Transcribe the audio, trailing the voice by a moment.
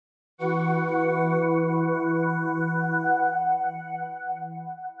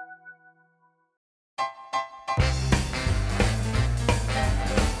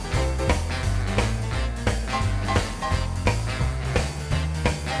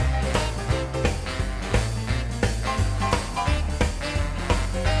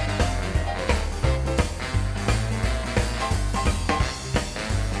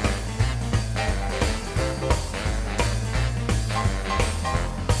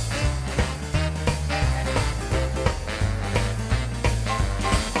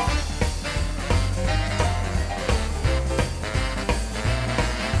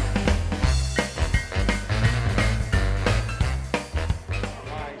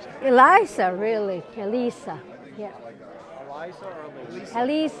Eliza, really. Elisa. Yeah. Eliza or Lisa?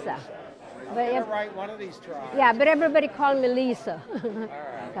 Elisa. But I'm gonna write one of these tries. yeah, but everybody called me Lisa. All right.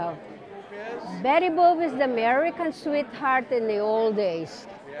 So, Is? Betty Boop is the American sweetheart in the old days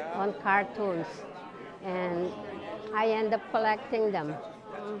on cartoons. And I end up collecting them.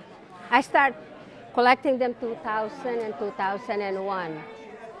 I start collecting them 2000 and 2001.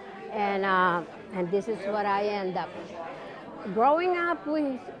 And this is what I end up. Growing up,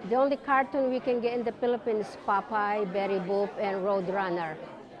 the only cartoon we can get in the Philippines is Popeye, Betty Boop, and Roadrunner.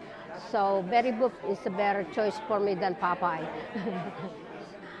 So Betty Boop is a better choice for me than Popeye.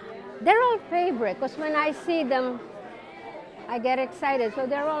 They're all favorite because when I see them, I get excited. So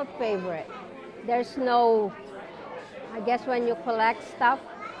they're all favorite. There's no, I guess when you collect stuff,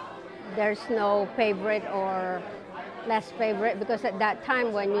 there's no favorite or less favorite because at that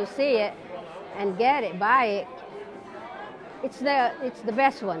time when you see it and get it, buy it, it's the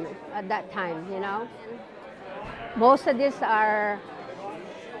best one at that time, you know. Most of these are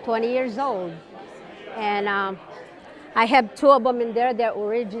 20 years old, and I have two of them in there. They're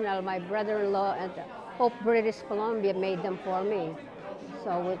original. My brother-in-law at Hope, British Columbia made them for me,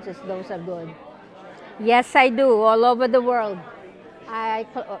 so those are good. Yes, I do, all over the world. I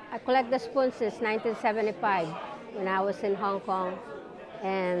collect the spoons since 1975 when I was in Hong Kong,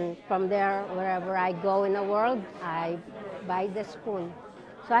 and from there, wherever I go in the world, I buy the spoon.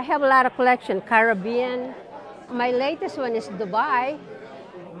 So I have a lot of collection, Caribbean. My latest one is Dubai.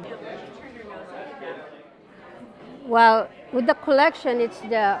 Well, with the collection,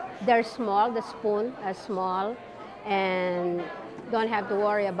 they're small, the spoon are small, and don't have to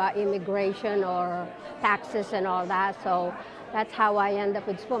worry about immigration or taxes and all that. So that's how I end up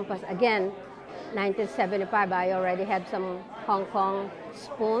with spoon. Because again, 1975, I already had some Hong Kong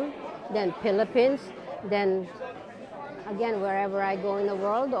spoon, then Philippines, then again, wherever I go in the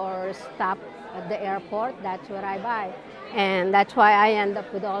world or stop at the airport, that's what I buy. And that's why I end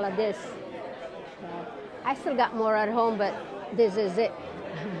up with all of this. So I still got more at home, but this is it.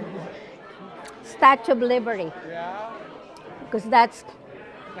 Statue of Liberty. Yeah? Because that's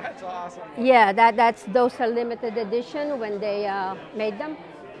awesome. Yeah, those are limited edition when they made them.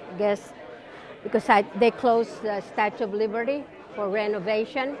 I guess because they closed the Statue of Liberty for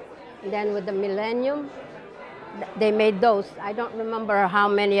renovation. And then with the Millennium, they made those. I don't remember how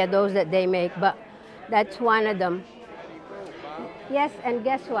many of those that they make, but that's one of them. Yes, and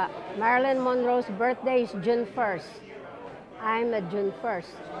guess what? Marilyn Monroe's birthday is June 1st. I'm a June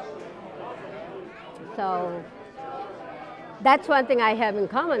 1st. So that's one thing I have in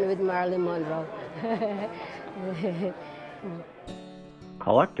common with Marilyn Monroe.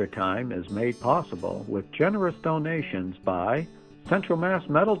 Collector Time is made possible with generous donations by Central Mass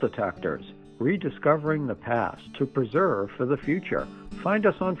Metal Detectors, rediscovering the past to preserve for the future. Find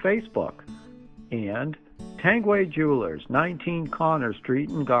us on Facebook. And Tangway Jewelers, 19 Connor Street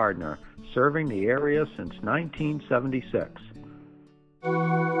in Gardner, serving the area since 1976.